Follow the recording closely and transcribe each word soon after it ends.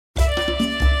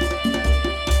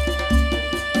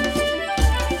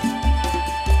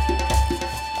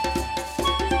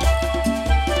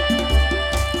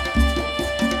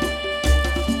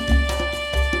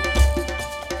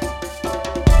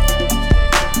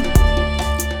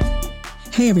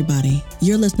Hey everybody,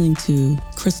 you're listening to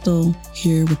Crystal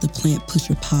here with the Plant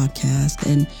Pusher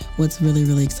podcast. And what's really,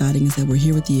 really exciting is that we're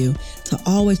here with you to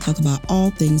always talk about all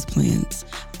things plants,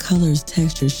 colors,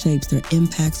 textures, shapes, their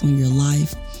impacts on your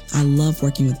life. I love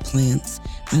working with plants.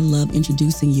 I love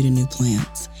introducing you to new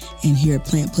plants. And here at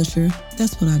Plant Pusher,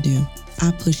 that's what I do.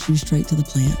 I push you straight to the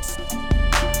plants.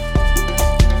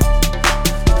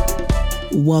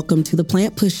 Welcome to the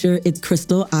Plant Pusher. It's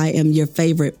Crystal. I am your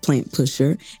favorite plant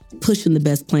pusher, pushing the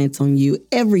best plants on you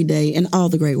every day in all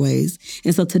the great ways.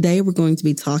 And so today we're going to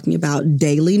be talking about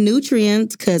daily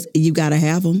nutrients because you got to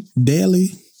have them.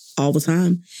 Daily. All the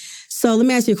time. So let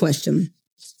me ask you a question.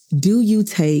 Do you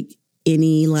take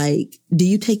anything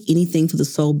for the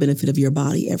sole benefit of your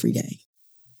body every day?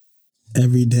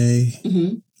 Every day,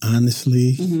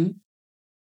 honestly,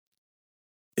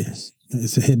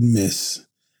 it's a hit and miss.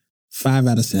 5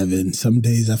 out of 7. Some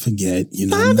days I forget.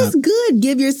 5 is good.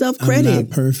 Give yourself credit. I'm not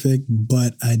perfect,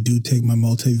 but I do take my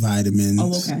multivitamins.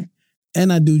 Oh, okay.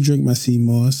 And I do drink my sea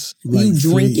moss. You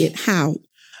drink it how?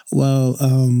 Well,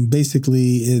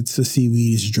 basically, it's a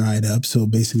seaweed. It's dried up. So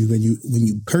basically, when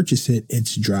you purchase it,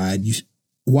 it's dried. You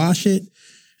wash it,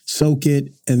 soak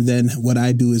it, and then what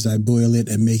I do is I boil it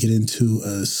and make it into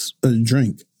a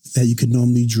drink that you could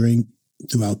normally drink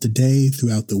throughout the day,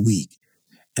 throughout the week.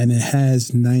 And it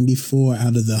has 94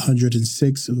 out of the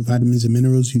 106 vitamins and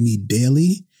minerals you need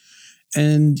daily.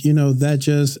 And, that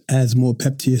just adds more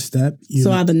pep to your step.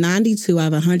 So out of the 92, out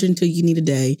of 102 you need a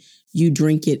day, you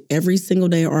drink it every single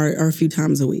day or a few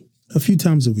times a week? A few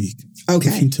times a week. Okay.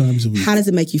 A few times a week. How does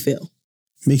it make you feel?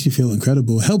 Makes you feel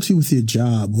incredible. It helps you with your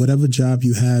job, whatever job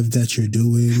you have that you're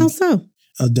doing. How so?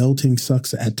 Adulting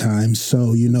sucks at times.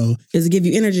 So, Does it give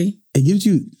you energy? It gives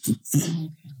you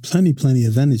plenty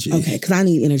of energy. Okay, because I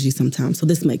need energy sometimes. So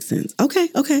this makes sense. Okay.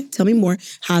 Tell me more.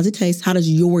 How does it taste? How does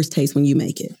yours taste when you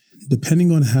make it?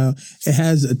 Depending on how, it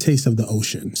has a taste of the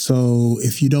ocean. So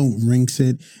if you don't rinse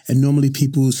it, and normally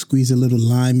people squeeze a little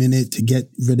lime in it to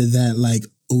get rid of that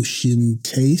ocean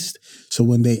taste. So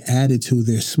when they add it to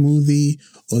their smoothie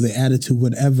or they add it to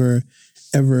whatever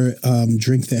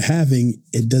drink they're having,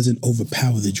 it doesn't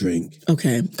overpower the drink.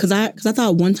 Okay, because I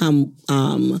thought one time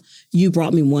you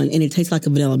brought me one and it tastes like a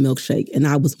vanilla milkshake, and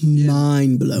I was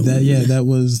mind blown. That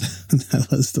was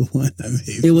the one I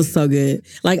made. It was so good.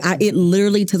 It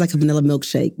literally tastes like a vanilla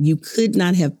milkshake. You could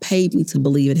not have paid me to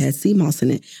believe it had sea moss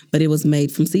in it, but it was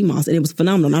made from sea moss, and it was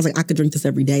phenomenal. And I was like, I could drink this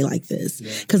every day like this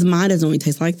because mine doesn't really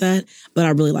taste like that, but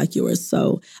I really like yours.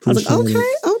 So I was like, okay,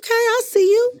 I see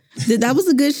you. That was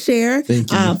a good share.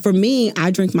 Thank you. For me,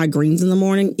 I drink my greens in the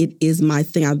morning. It is my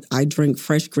thing. I drink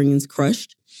fresh greens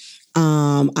crushed.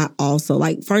 I also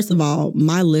first of all,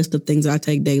 my list of things that I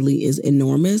take daily is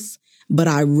enormous, but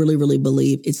I really, really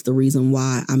believe it's the reason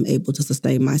why I'm able to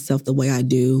sustain myself the way I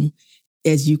do.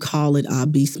 As you call it,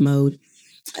 beast mode.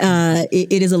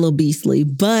 It is a little beastly,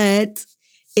 but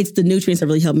it's the nutrients that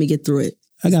really help me get through it.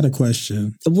 I got a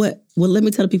question. What? Well, let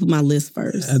me tell the people my list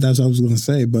first. That's what I was going to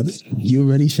say, but you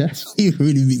already beat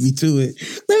me to it.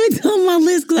 Let me tell my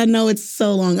list because I know it's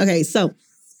so long. Okay, so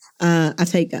I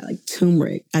take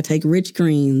turmeric. I take rich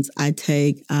greens. I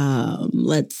take,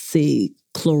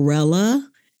 chlorella,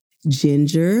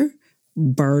 ginger,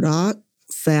 burdock,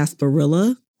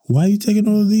 sarsaparilla. Why are you taking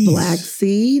all of these? Black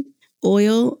seed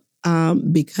oil.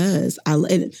 Because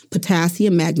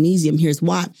potassium, magnesium, here's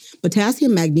why.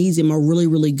 Potassium, magnesium are really,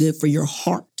 really good for your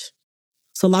heart.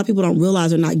 So a lot of people don't realize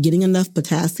they're not getting enough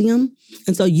potassium.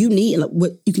 And so you can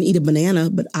eat a banana,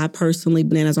 but I personally,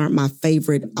 bananas aren't my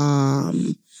favorite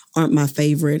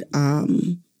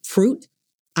fruit.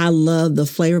 I love the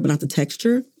flavor, but not the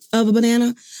texture of a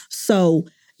banana. So,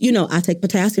 I take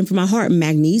potassium for my heart.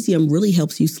 Magnesium really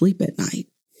helps you sleep at night.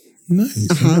 Nice.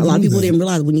 A lot of people didn't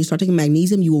realize when you start taking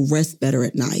magnesium, you will rest better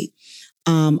at night.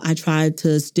 I try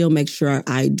to still make sure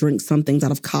I drink some things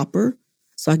out of copper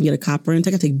so I can get a copper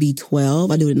intake. I take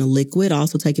B12. I do it in a liquid. I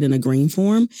also take it in a green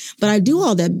form. But I do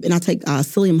all that, and I take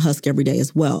psyllium husk every day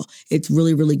as well. It's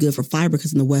really, really good for fiber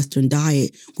because in the Western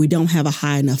diet, we don't have a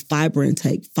high enough fiber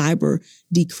intake. Fiber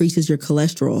decreases your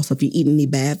cholesterol. So if you eat any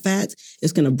bad fats,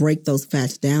 it's going to break those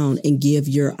fats down and give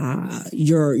your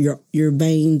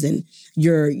veins and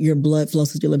your blood flow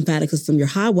to your lymphatic system, your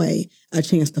highway, a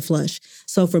chance to flush.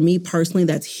 So for me personally,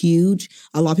 that's huge.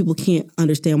 A lot of people can't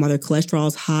understand why their cholesterol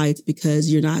is high. It's because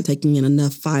you're not taking in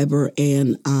enough fiber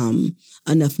and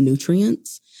enough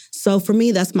nutrients. So for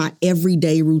me, that's my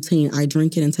everyday routine. I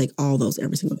drink it and take all those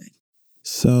every single day.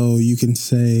 So you can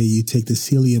say you take the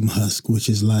psyllium husk, which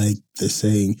is like the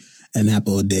saying, an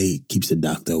apple a day keeps the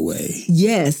doctor away.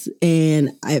 Yes. And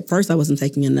at first I wasn't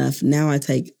taking enough. Now I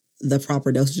take the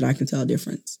proper dosage and I can tell a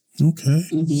difference. Okay.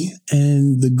 Mm-hmm.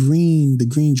 And the green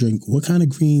drink, what kind of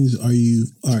greens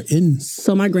are in?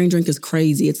 So my green drink is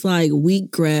crazy. It's like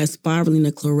wheatgrass,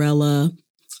 spirulina, chlorella,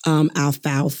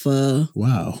 alfalfa.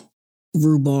 Wow.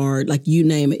 Rhubarb, like you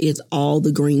name it, it's all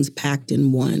the greens packed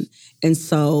in one. And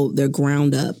so they're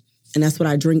ground up. And that's what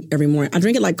I drink every morning. I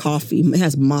drink it like coffee. It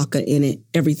has maca in it,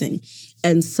 everything.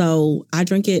 And so I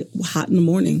drink it hot in the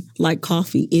morning, like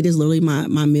coffee. It is literally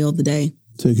my meal of the day.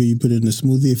 So could you put it in a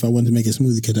smoothie? If I wanted to make a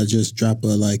smoothie, could I just drop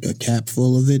a cap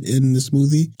full of it in the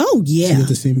smoothie? Oh, yeah. To get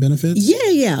the same benefits?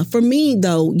 Yeah. For me,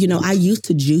 though, I used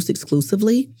to juice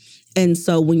exclusively. And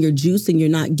so when you're juicing, you're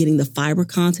not getting the fiber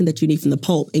content that you need from the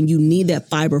pulp, and you need that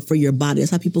fiber for your body.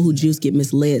 That's how people who juice get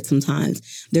misled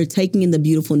sometimes. They're taking in the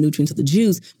beautiful nutrients of the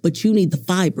juice, but you need the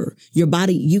fiber. Your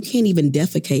body, you can't even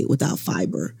defecate without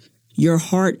fiber. Your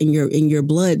heart and your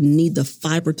blood need the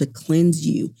fiber to cleanse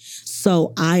you.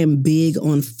 So I am big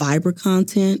on fiber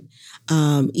content.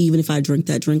 Even if I drink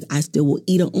that drink, I still will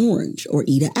eat an orange or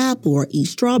eat an apple or eat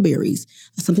strawberries.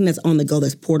 Something that's on the go,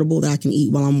 that's portable, that I can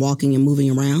eat while I'm walking and moving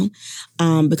around,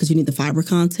 because you need the fiber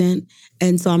content.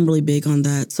 And so I'm really big on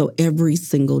that. So every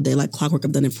single day, like clockwork,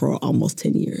 I've done it for almost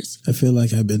 10 years. I feel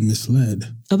like I've been misled.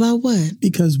 About what?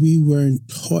 Because we weren't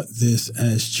taught this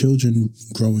as children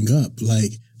growing up.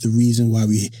 Like, the reason why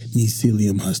we need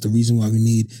psyllium husk, the reason why we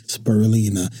need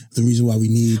spirulina, the reason why we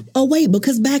need... Oh, wait,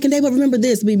 because back in the day, but remember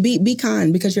this, be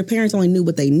kind, because your parents only knew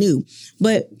what they knew.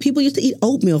 But people used to eat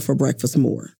oatmeal for breakfast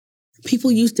more.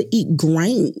 People used to eat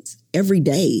grains every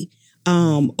day.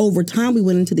 Over time, we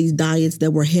went into these diets that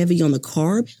were heavy on the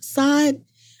carb side.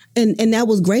 And that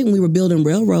was great when we were building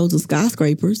railroads and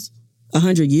skyscrapers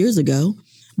 100 years ago.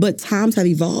 But times have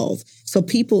evolved. So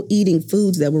people eating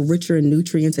foods that were richer in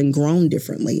nutrients and grown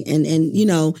differently. And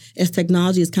as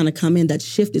technology has kind of come in, that's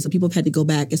shifted. So people have had to go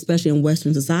back, especially in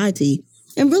Western society,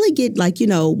 and really get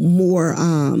more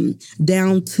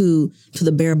down to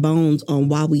the bare bones on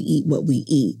why we eat what we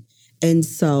eat. And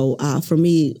so for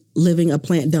me, living a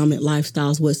plant-dominant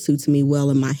lifestyle is what suits me well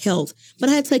in my health. But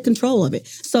I had to take control of it.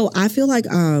 So I feel like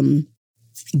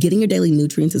getting your daily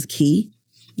nutrients is key.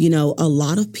 A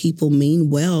lot of people mean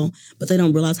well, but they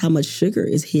don't realize how much sugar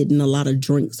is hidden in a lot of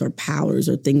drinks or powders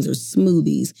or things or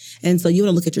smoothies. And so you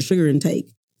want to look at your sugar intake.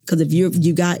 Because if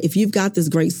you've got this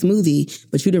great smoothie,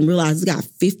 but you didn't realize it's got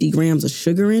 50 grams of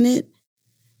sugar in it,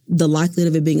 the likelihood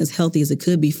of it being as healthy as it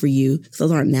could be for you, because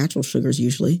those aren't natural sugars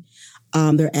usually,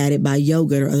 they're added by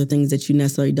yogurt or other things that you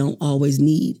necessarily don't always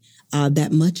need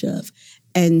that much of.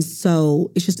 And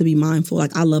so it's just to be mindful.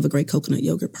 Like, I love a great coconut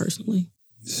yogurt personally.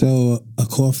 So a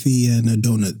coffee and a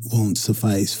donut won't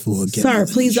suffice for getting... Sir,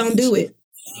 please don't do it.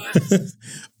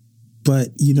 But,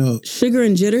 sugar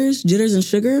and jitters and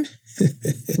sugar?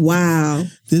 Wow.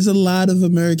 There's a lot of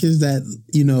Americans that,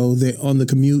 they're on the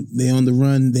commute, they're on the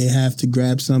run, they have to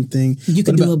grab something. You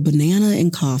could do a banana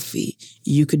and coffee.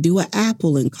 You could do an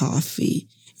apple and coffee.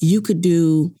 You could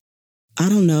do...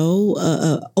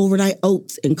 overnight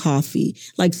oats and coffee.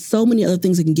 Like, so many other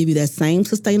things that can give you that same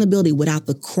sustainability without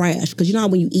the crash. Because you know how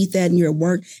when you eat that and you're at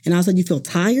work and all of a sudden you feel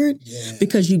tired? Yeah.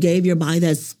 Because you gave your body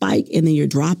that spike and then you're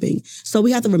dropping. So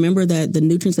we have to remember that the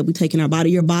nutrients that we take in our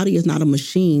body, your body is not a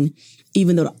machine.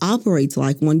 Even though it operates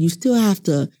like one, you still have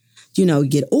to,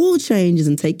 get oil changes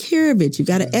and take care of it. You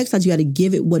got to exercise. You got to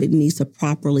give it what it needs to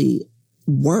properly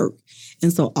work.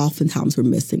 And so oftentimes we're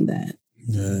missing that.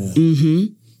 Yeah.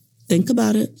 Mm-hmm. Think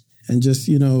about it. And just,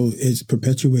 it's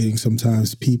perpetuating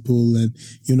sometimes people and,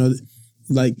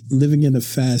 like living in a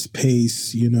fast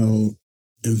paced,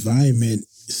 environment.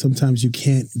 Sometimes you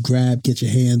can't get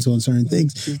your hands on certain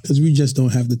things because we just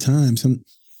don't have the time.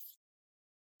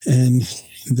 And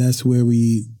that's where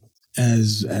we,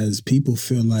 as people,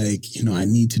 feel like, I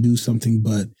need to do something,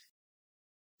 but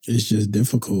it's just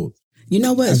difficult. You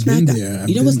know what snack?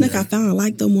 What snack I found I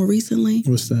like though more recently?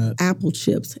 What's that? Apple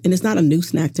chips. And it's not a new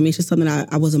snack to me. It's just something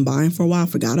I wasn't buying for a while.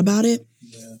 Forgot about it.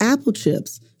 Yeah. Apple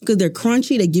chips. Because they're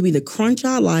crunchy. They give me the crunch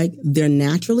I like. They're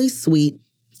naturally sweet.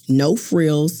 No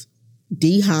frills.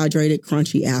 Dehydrated,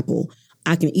 crunchy apple.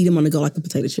 I can eat them on the go like a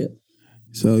potato chip.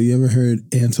 So you ever heard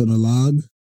ants on a log?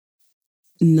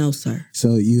 No, sir.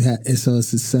 So it's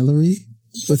a celery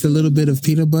with a little bit of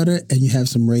peanut butter, and you have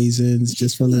some raisins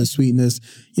just for a little sweetness.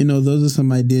 Those are some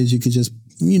ideas you could just,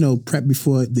 prep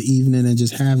before the evening and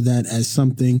just have that as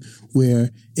something where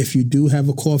if you do have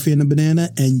a coffee and a banana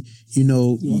and, you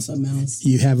want something else,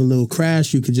 you have a little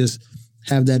crash, you could just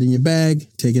have that in your bag,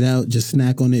 take it out, just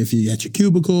snack on it if you're at your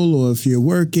cubicle or if you're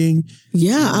working.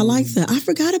 Yeah, I like that. I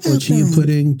forgot about chia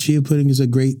pudding. Chia pudding is a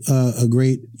great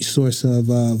source of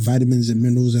vitamins and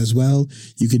minerals as well.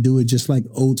 You could do it just like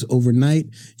oats overnight.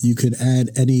 You could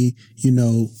add any,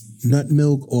 nut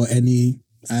milk or any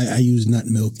I use nut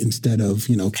milk instead of,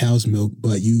 cow's milk,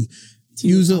 but you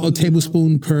use a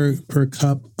tablespoon per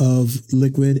cup of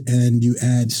liquid, and you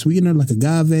add sweetener like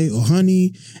agave or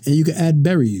honey, and you can add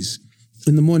berries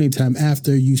in the morning time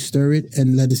after you stir it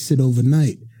and let it sit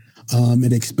overnight.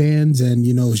 It expands, and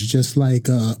it's just like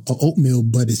a oatmeal,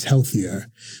 but it's healthier.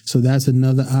 So that's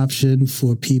another option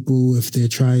for people if they're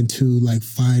trying to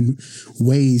find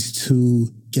ways to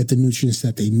get the nutrients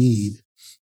that they need.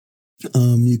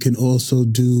 You can also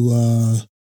do.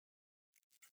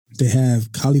 They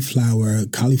have cauliflower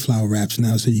wraps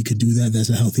now, so you could do that. That's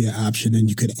a healthier option, and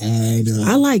you could add.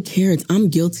 I like carrots. I'm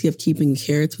guilty of keeping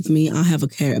carrots with me. I'll have a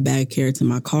bag of carrots in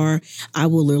my car. I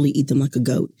will literally eat them like a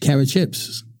goat. Carrot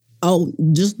chips. Oh,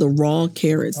 just the raw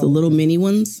carrots, the little mini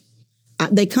ones.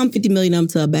 They come 50 million of them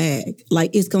to a bag.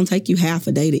 It's going to take you half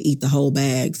a day to eat the whole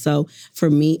bag. So for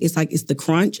me, it's the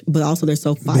crunch, but also they're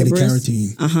so fibrous.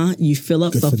 Beta-carotene. You fill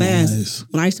up so fast.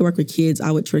 When I used to work with kids, I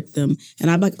would trick them.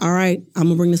 And I'd be like, all right, I'm going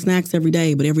to bring the snacks every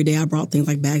day. But every day I brought things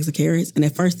like bags of carrots. And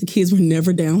at first the kids were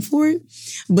never down for it.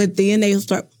 But then they were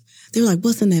like,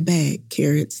 what's in that bag?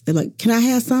 Carrots. They're like, can I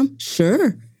have some?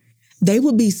 Sure. They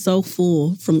would be so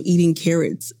full from eating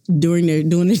carrots doing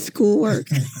their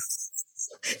schoolwork.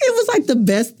 It was like the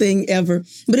best thing ever.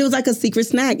 But it was like a secret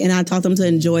snack. And I taught them to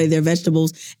enjoy their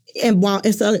vegetables. And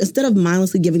instead of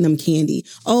mindlessly giving them candy,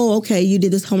 oh, okay, you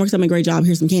did this homework, so I'm a great job,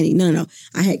 here's some candy. No.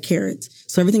 I had carrots.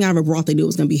 So everything I ever brought, they knew it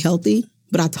was going to be healthy.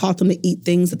 But I taught them to eat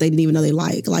things that they didn't even know they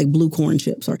like blue corn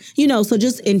chips or, so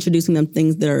just introducing them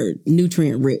things that are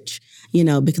nutrient rich,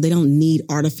 because they don't need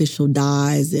artificial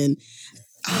dyes and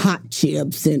hot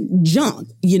chips and junk.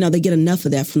 They get enough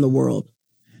of that from the world.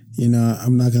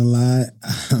 I'm not going to lie.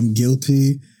 I'm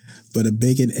guilty. But a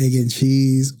bacon, egg, and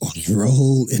cheese on a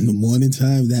roll in the morning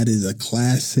time, that is a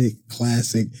classic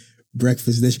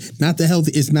breakfast dish.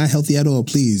 It's not healthy at all.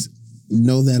 Please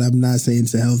know that I'm not saying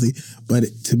it's healthy. But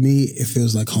to me, it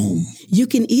feels like home. You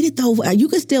can eat it, though. You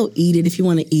can still eat it if you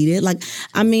want to eat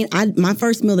it. My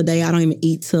first meal of the day, I don't even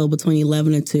eat till between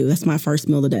 11 and 2. That's my first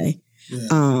meal of the day.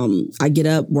 Yeah. I get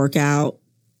up, work out,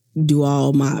 do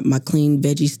all my clean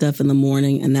veggie stuff in the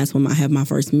morning, and that's when I have my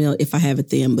first meal, if I have it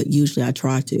then, but usually I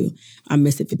try to. I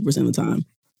miss it 50% of the time.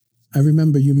 I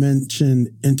remember you mentioned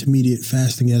intermediate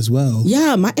fasting as well.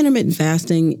 Yeah, my intermittent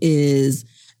fasting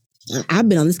I've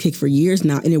been on this kick for years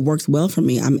now, and it works well for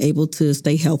me. I'm able to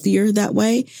stay healthier that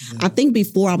way. Yeah. I think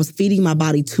before I was feeding my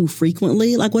body too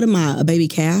frequently. What am I, a baby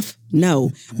calf?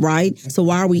 No, right? So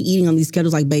why are we eating on these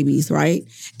schedules like babies, right?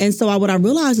 And so what I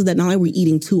realized is that not only are we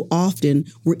eating too often,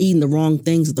 we're eating the wrong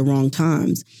things at the wrong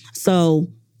times. So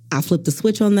I flipped the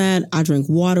switch on that. I drink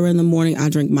water in the morning. I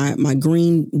drink my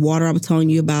green water I was telling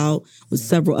you about with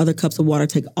several other cups of water.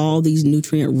 Take all these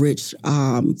nutrient-rich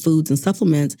foods and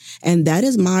supplements. And that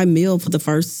is my meal for the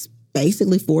first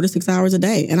basically 4 to 6 hours a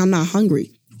day. And I'm not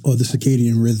hungry. Or the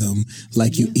circadian rhythm,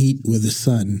 you eat with the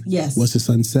sun. Yes. Once the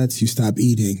sun sets, you stop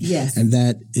eating. Yes. And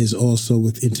that is also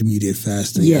with intermediate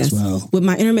fasting as well. With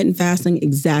my intermittent fasting,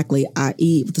 exactly. I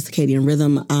eat with the circadian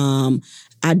rhythm.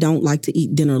 I don't like to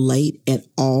eat dinner late at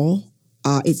all.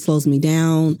 It slows me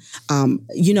down.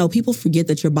 People forget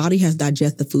that your body has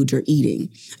digested the food you're eating.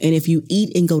 And if you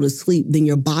eat and go to sleep, then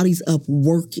your body's up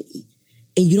working.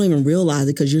 And you don't even realize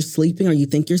it because you're sleeping or you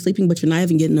think you're sleeping, but you're not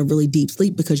even getting a really deep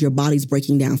sleep because your body's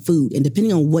breaking down food. And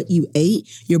depending on what you ate,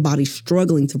 your body's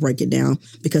struggling to break it down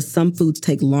because some foods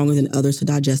take longer than others to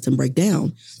digest and break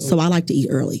down. So I like to eat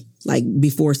early,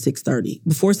 before 6:30,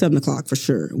 before 7 o'clock for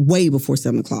sure, way before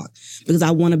 7 o'clock, because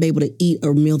I want to be able to eat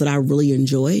a meal that I really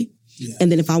enjoy. Yeah. And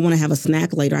then if I want to have a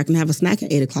snack later, I can have a snack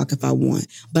at 8 o'clock if I want.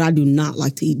 But I do not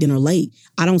like to eat dinner late.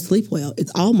 I don't sleep well.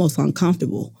 It's almost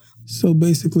uncomfortable. So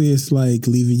basically, it's like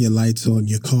leaving your lights on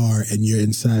your car and you're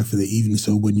inside for the evening.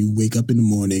 So when you wake up in the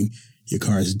morning, your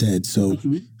car is dead. So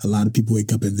a lot of people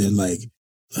wake up and they're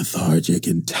lethargic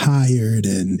and tired,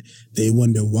 and they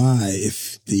wonder why.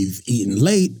 If they've eaten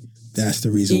late, that's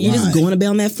the reason why. You're just going to bed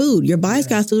on that food. Your body's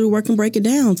got to do the work and break it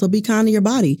down. So be kind to your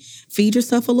body. Feed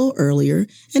yourself a little earlier,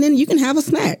 and then you can have a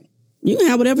snack. You can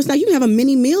have whatever snack. You can have a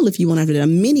mini meal if you want after that, a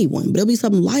mini one. But it'll be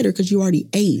something lighter because you already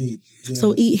ate. Yeah.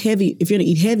 So eat heavy. If you're going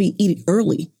to eat heavy, eat it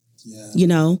early.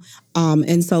 Yeah.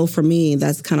 And so for me,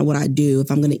 that's kind of what I do. If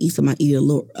I'm going to eat something, I eat a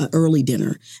little early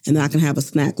dinner, and then I can have a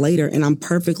snack later. And I'm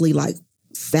perfectly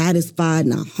satisfied,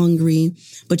 not hungry.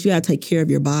 But you got to take care of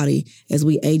your body. As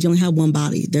we age, you only have one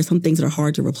body. There's some things that are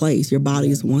hard to replace. Your body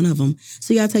is one of them.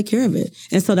 So you got to take care of it.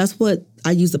 And so that's what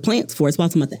I use the plants for. It's why I'm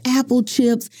talking about the apple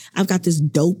chips. I've got this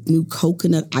dope new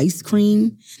coconut ice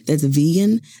cream that's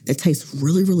vegan that tastes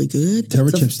really, really good.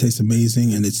 Terra chips taste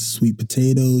amazing, and it's sweet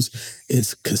potatoes.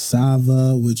 It's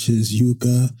cassava, which is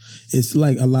yucca. It's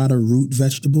like a lot of root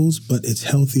vegetables, but it's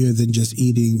healthier than just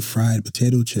eating fried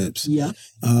potato chips. Yeah.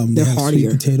 They're heartier.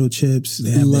 Sweet potato chips.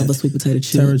 They have love a sweet potato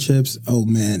chip. Terra chips. Oh,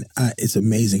 man. It's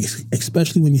amazing.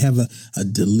 Especially when you have a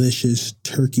delicious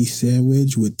turkey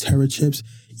sandwich with Terra chips.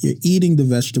 You're eating the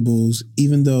vegetables,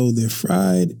 even though they're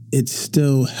fried, it's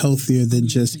still healthier than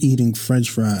just eating French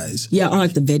fries. Yeah, or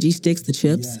like the veggie sticks, the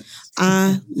chips. Yes.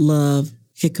 I love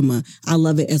jicama. I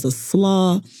love it as a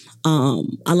slaw.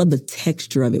 I love the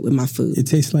texture of it with my food. It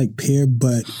tastes like pear,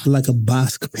 but like a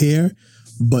Basque pear,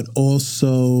 but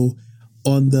also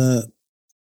on the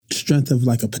strength of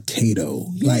like a potato.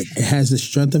 Like it has the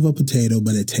strength of a potato,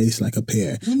 but it tastes like a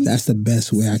pear. That's the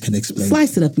best way I can explain it.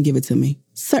 Slice it up and give it to me.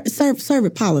 Serve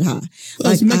it pilot high.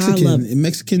 Well, it's Mexican.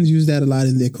 Mexicans use that a lot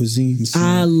in their cuisine. So.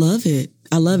 I love it.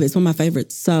 It's one of my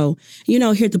favorites. So, here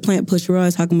at the Plant Pusher, we're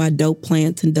always talking about dope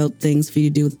plants and dope things for you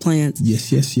to do with plants.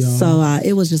 Yes, y'all. So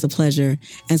it was just a pleasure.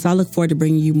 And so I look forward to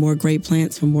bringing you more great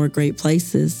plants from more great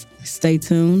places. Stay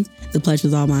tuned. The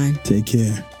pleasure's all mine. Take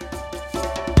care.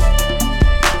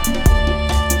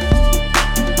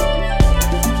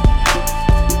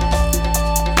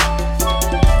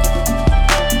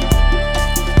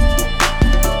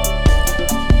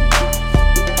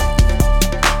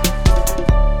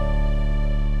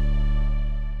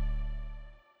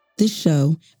 This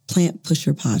show, Plant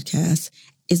Pusher Podcast,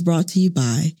 is brought to you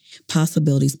by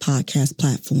Possibilities Podcast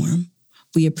Platform.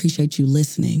 We appreciate you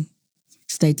listening.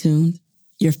 Stay tuned.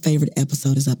 Your favorite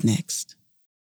episode is up next.